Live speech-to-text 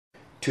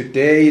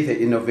Today,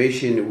 the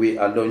innovation we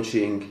are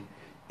launching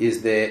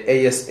is the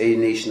ASA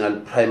National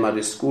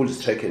Primary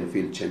Schools Track and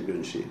Field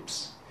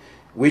Championships,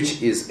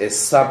 which is a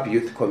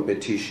sub-youth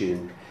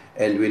competition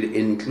and will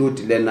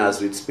include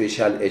learners with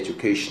special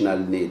educational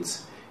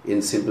needs.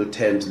 In simple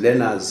terms,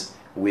 learners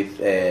with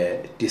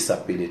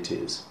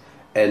disabilities.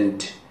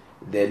 And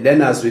the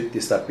learners with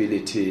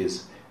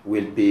disabilities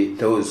will be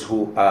those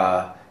who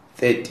are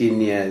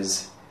 13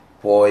 years,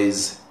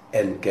 boys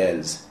and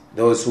girls.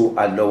 Those who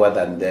are lower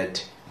than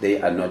that, they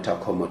are not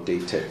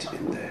accommodated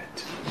in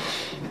that.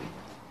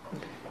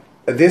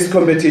 This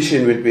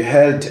competition will be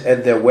held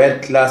at the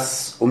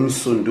world-class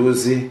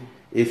Umsunduzi,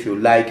 if you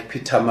like,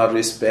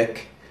 Pietermaritzburg,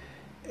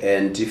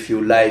 and if you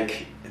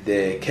like,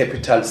 the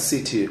capital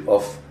city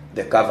of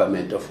the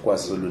government of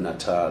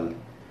KwaZulu-Natal.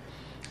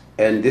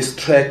 And this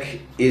track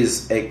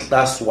is a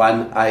Class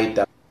 1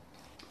 IDA.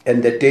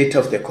 And the date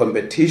of the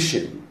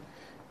competition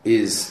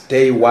is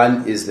day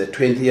 1 is the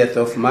 20th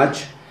of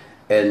March,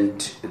 and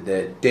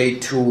the day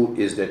 2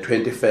 is the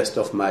 21st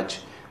of March,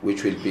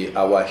 which will be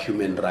our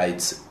Human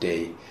Rights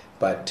Day.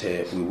 But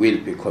we will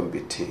be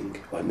competing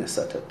on a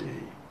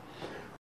Saturday.